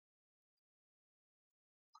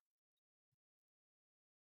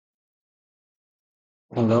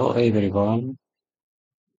Hello everyone.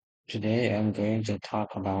 Today I'm going to talk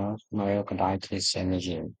about myocarditis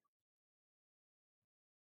imaging.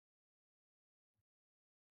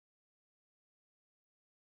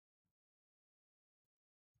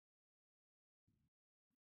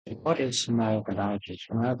 What is myocarditis?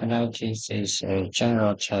 Myocarditis is a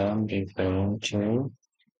general term referring to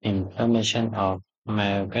inflammation of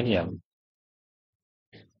myocardium.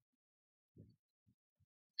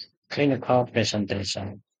 Clinical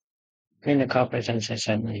presentation. Clinical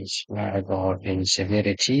presentation is variable in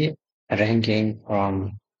severity, ranging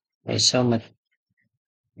from asymptomatic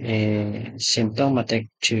symptomatic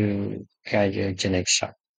to cardiogenic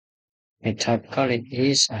shock. It typically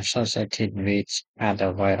is associated with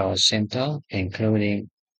other viral symptoms, including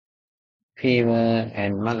fever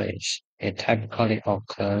and malaise. It typically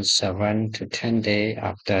occurs 7 to 10 days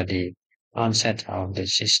after the onset of the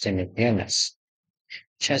systemic illness.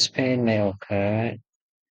 Chest pain may occur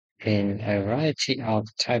in a variety of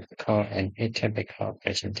typical and atypical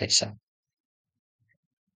presentations.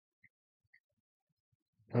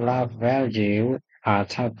 Lab values are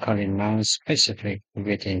typically non-specific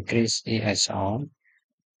with increased ESR,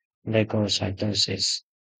 leukocytosis,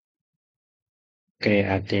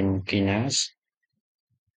 creatine kinase,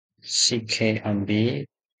 CKMB,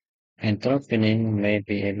 and troponin may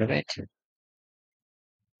be elevated.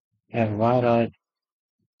 A viral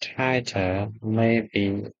titer may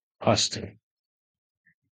be positive.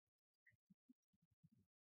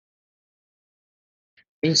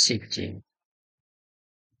 ECG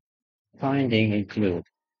findings include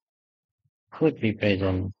could be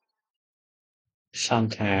present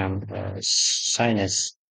sometimes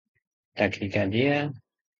sinus tachycardia,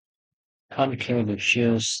 concave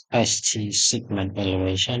diffuse ST segment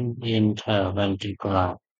elevation,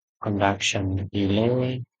 interventricular conduction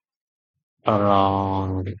delay,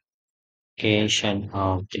 prolongation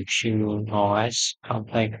of tissue OS,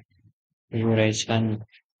 complex duration.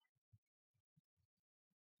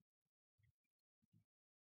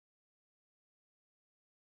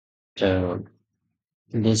 So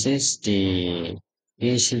this is the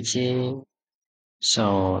ECG.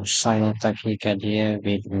 So silent tachycardia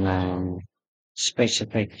with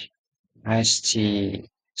non-specific ST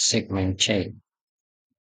segment change.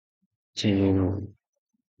 To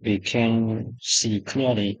we can see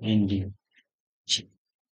clearly in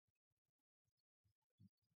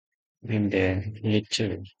the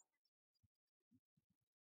literature.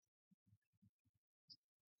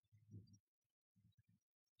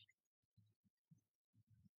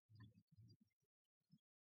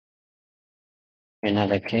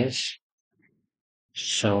 Another case.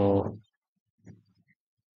 So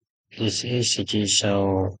this ECG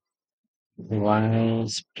show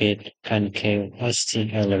widespread concave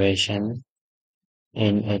ST elevation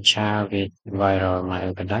in a child with viral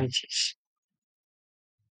myocarditis.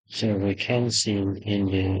 So we can see in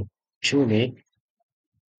the tulip,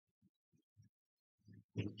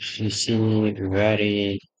 you see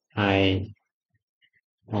very high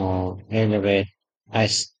or elevate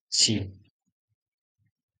ST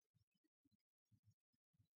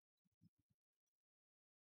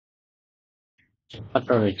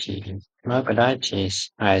pathology.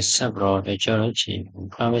 Myocarditis has several etiology.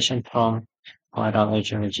 Inflammation from viral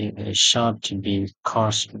etiology is thought to be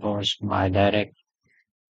caused both by direct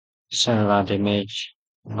cellular damage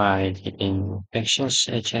by the infectious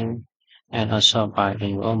agent and also by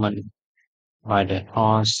involvement by the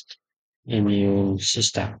host immune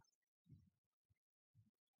system.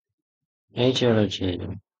 Etiology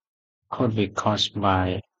could be caused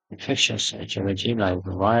by infectious etiology like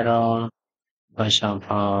viral, for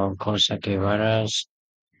example, Coxsackie virus,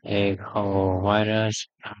 echovirus,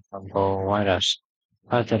 arbovirus.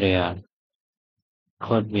 Bacteria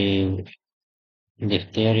could be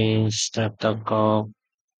diphtheria, streptococcus,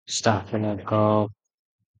 staphylococcus,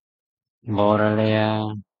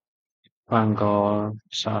 borrelia, fungal,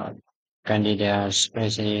 candida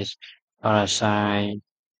species, parasite,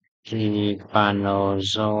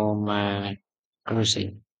 trypanosoma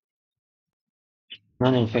cruzi.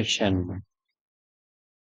 Non-infection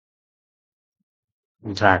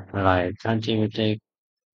drug like antibiotic,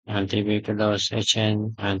 antibiotic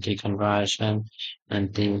agent, anticonvulsant,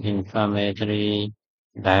 anti-inflammatory,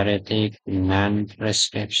 diuretic,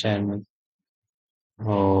 non-prescription,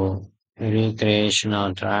 or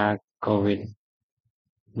recreational drug,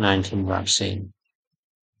 COVID-19 vaccine,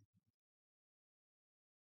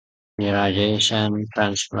 irradiation,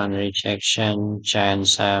 transplant rejection,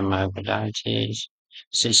 cancer, myocarditis,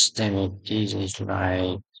 systemic disease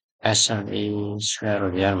like SLE,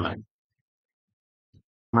 scleroderma,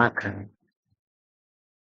 marker.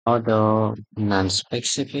 Although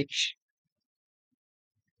non-specific,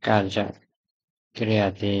 cardiac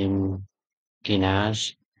creatine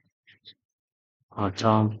kinase or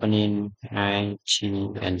troponin I, G,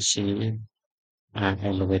 and C are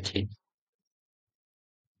elevated.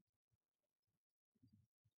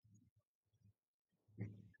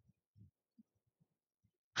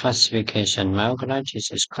 Classification: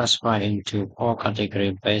 Myocarditis is classified into four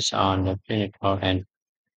categories based on the clinical and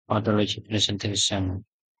pathology presentation: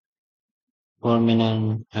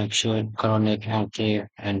 fulminant, acute, chronic, active,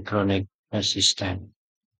 and chronic persistent.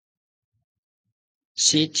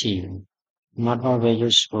 CT, not always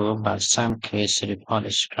useful, but some case report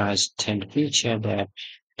describes 10 features that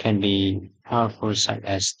can be helpful, such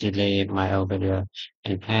as delayed myocardial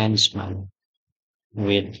enhancement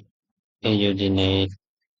with iodinate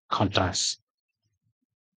contrast.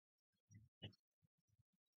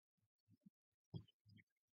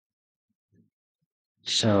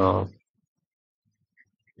 So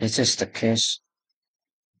this is the case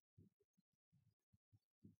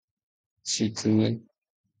CT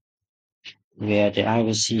where the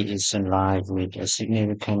IVC is aligned with a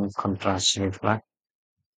significant contrast reflex.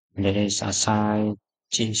 There is a side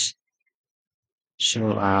teeth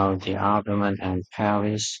throughout the abdomen and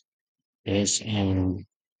pelvis. There is an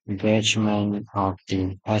engagement of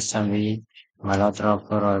the SMV bilateral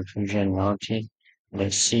pleural effusion noted. The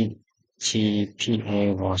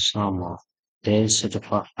CTPA was normal. There is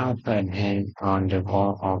the upper hand on the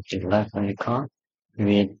wall of the left ventricle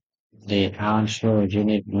with the outflow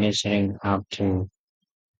unit measuring up to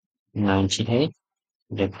 98.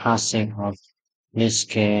 The passing of this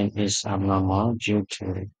gain is abnormal due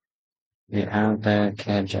to the outer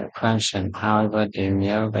cardiac function. However, the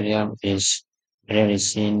myocardium is rarely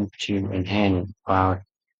seen to enhance about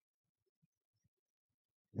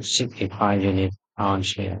 65 units on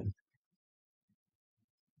share.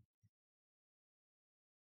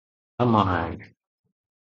 MRI,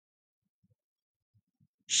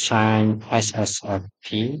 sign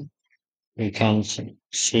SSFP, we can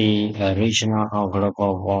see a regional or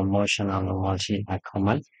global wall motion abnormality are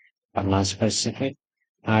common, but not specific.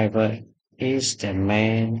 However, is the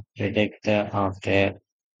main predictor of death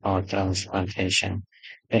or transplantation.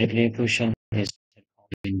 Peripheral fusion is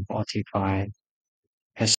in 45%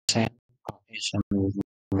 of Asian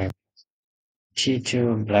movement.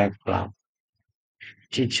 T2 black blood.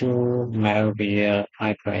 T2 myocardial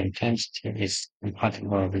hyperintensity is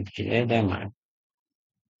compatible with the edema.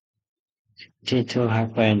 T2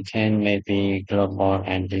 hyperintensity may be global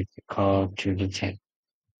and difficult to detect.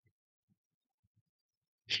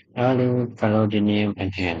 Early pallidinium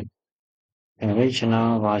enhanced.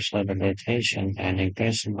 Regional vasodilation and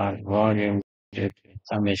increased blood volume due to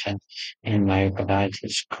inflammation in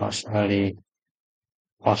myocarditis cause early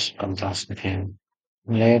post-contrast pain.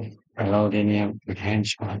 Late pallidinium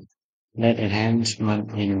enhancement. Late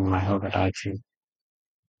enhancement in myocarditis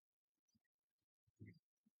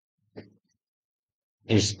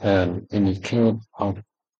is an indicator of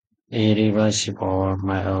irreversible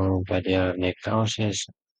myocardial necrosis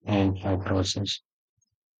and fibrosis.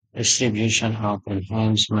 Distribution of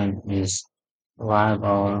enhancement is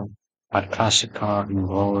variable, but classical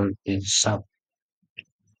involved in subepicardial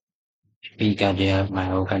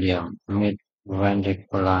myocardium,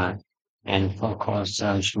 mid-ventricular, and focal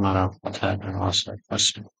transmural pattern are also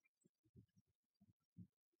possible.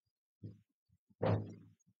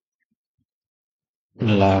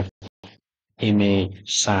 Left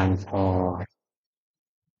image sign for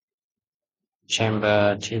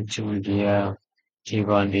chamber T2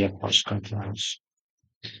 T1 post contrast.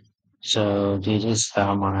 So this is the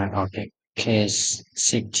amount of the case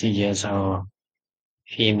 60 years old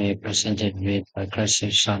female presented with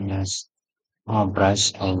aggressive soreness or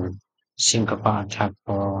breast and syncopal attack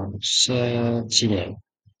for surgery.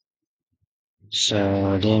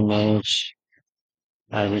 So the image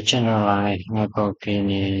the generalized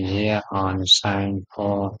hypokinesia on sign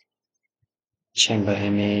for chamber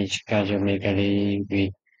image cardiomegaly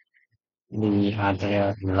with the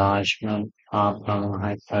atrial enlargement of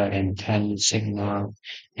hyperintense signal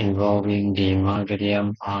involving the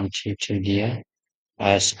myocardium on T2D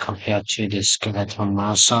as compared to the skeletal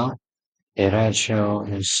muscle. The ratio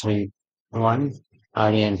is 3:1,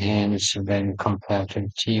 highly enhanced when compared to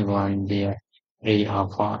T1 the 3 or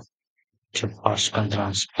 4 to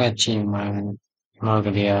post-contrast patching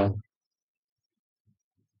myocardial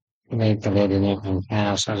palladium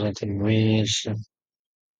and associated with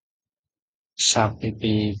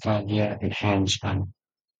cardiac enhancement.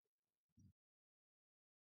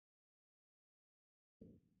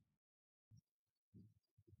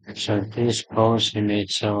 So this post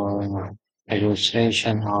image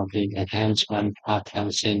illustration of the enhancement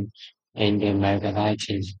patterns in the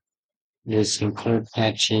myocarditis. This includes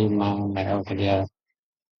patchy myocardial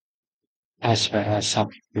as well as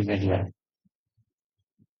subclavicular.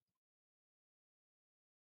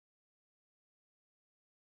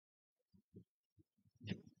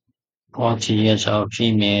 40 years old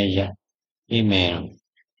female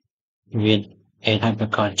with a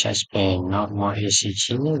hypercord chest pain, not more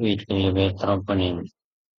ECG with elevated troponin,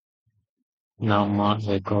 not more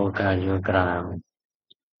echocardiogram.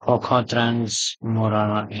 Focal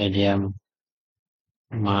transmural edema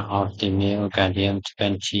of the myocardium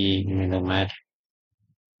 20 mm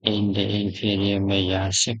in the inferior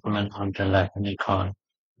major segment of the left ventricle.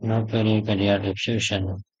 No pericardial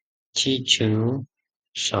effusion. T2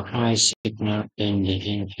 so high signal in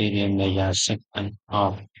the inferior major segment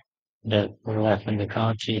of the left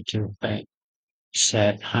ventricle. T2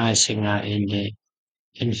 set high signal in the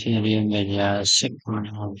inferior major segment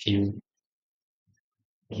of the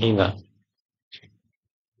liver.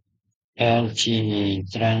 LTE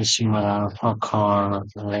transmural focal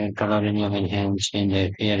gadolinium enhanced in the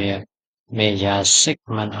inferior major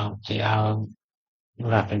segment of the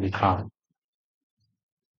left ventricle.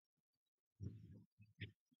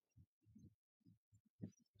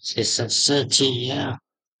 It's a 30-year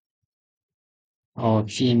or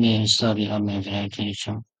female study of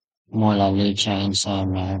medication, molar nature inside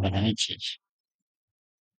myocarditis.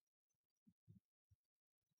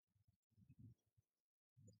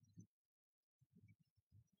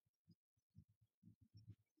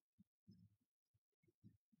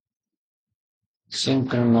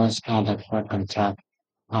 Synchronous adequate contact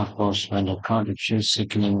occurs when the cardiac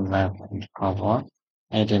signaling left ventricle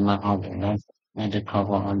edema of the left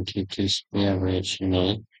ventricle until this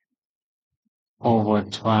reoriginate over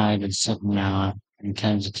twice the signal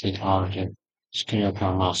intensity of the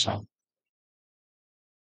skeletal muscle.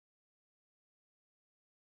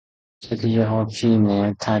 Typical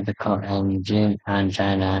female typical engine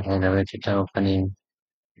angina elevated opening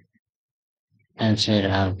and said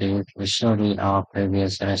the history of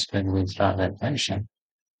previous respect with rather tension.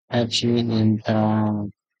 Achieving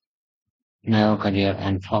intramyocardial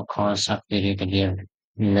and focal subpericardial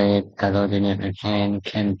late calodinium and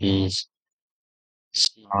can be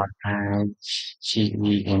seen on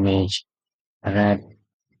GE image, red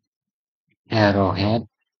arrowhead,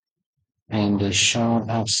 and the short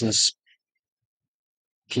axis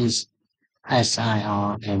piece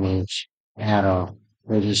SIR image arrow,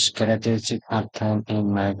 which is characteristic pattern in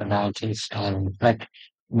myocarditis and black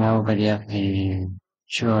myocardial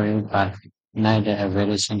injury, but neither a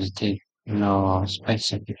very sensitive nor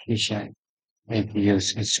specific feature may be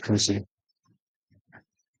used exclusively.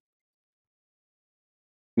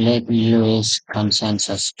 Late Lewis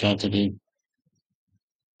consensus category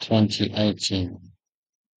 2018.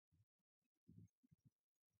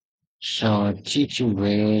 So teaching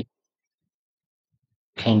grade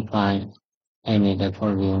can find any the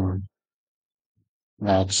following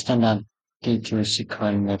like standard teacher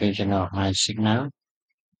sequence regional high signal,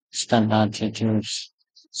 standard teacher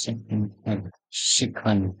sequence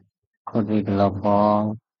could be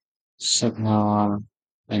global signal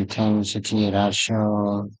intensity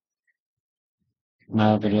ratio,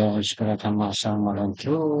 Myocardial skeletal muscle model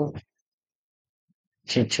 2,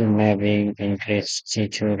 T2 mapping increase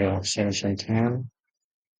T2 relaxation time,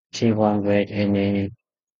 T1 with any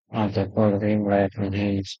of the following right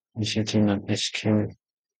enhance institutional SQ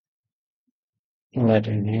let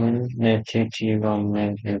enhance native T1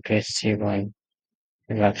 may increase T1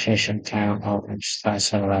 relaxation time of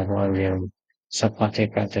extracellular volume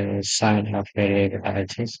supported by the sign of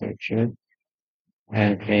pericarditis and effusion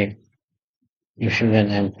and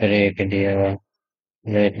pericardial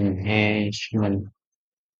rate enhancement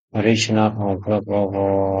original or global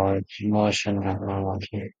or motion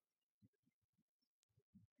abnormality.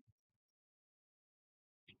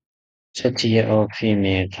 30-year-old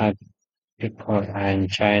female type report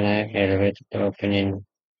angina, elevated opening,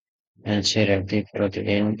 and selective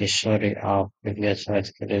protein history of previous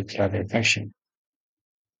respiratory infection.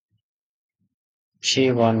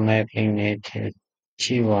 G1 mapping needed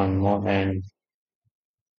G1 more than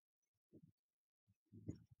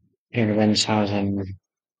 11,000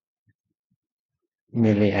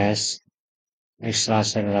 millis,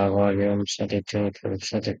 extracellular volume 32 to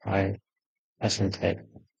 35%.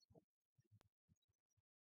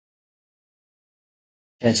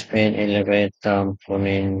 Chest pain, elevated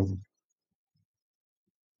troponin,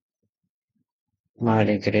 mild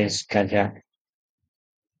decreased cardiac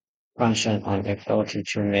function on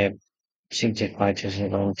F42 map 65 to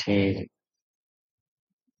 70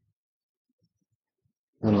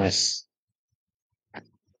 ms.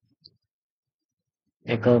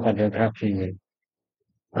 Echocardiography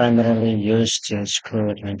primarily used to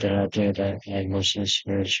exclude ventilator admissions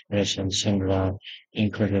which present similar,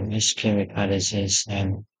 including ischemic disease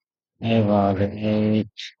and evaluate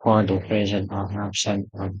for the presence or absence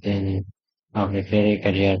of the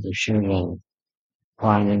pericardial effusion.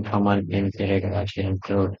 Finding common in pericarditis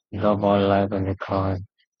include global level record,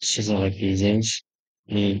 systolic disease,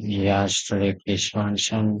 the diastolic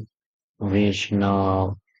dysfunction, which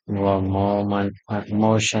no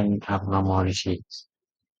motion abnormalities.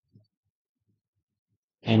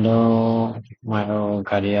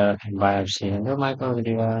 Endomyocardial biopsy.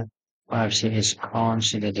 Endomyocardial biopsy is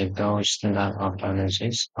considered the gold standard of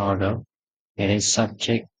diagnosis, although it is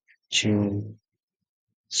subject to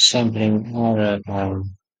sampling error and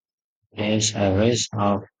there is a risk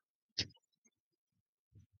of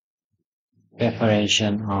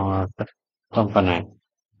perforation or component.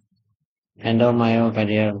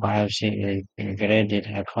 Endomyocardial biopsy is graded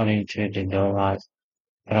according to the DORA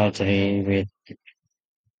criteria with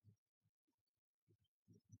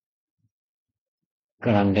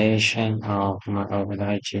gradation of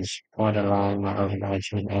myocarditis, borderline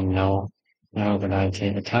myocarditis, and no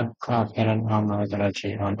myocarditis. The type of parent of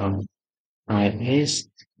myocarditis on is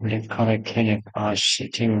the correct clinic or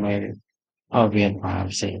sitting with obvious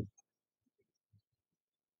biopsy.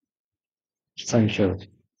 Thank you.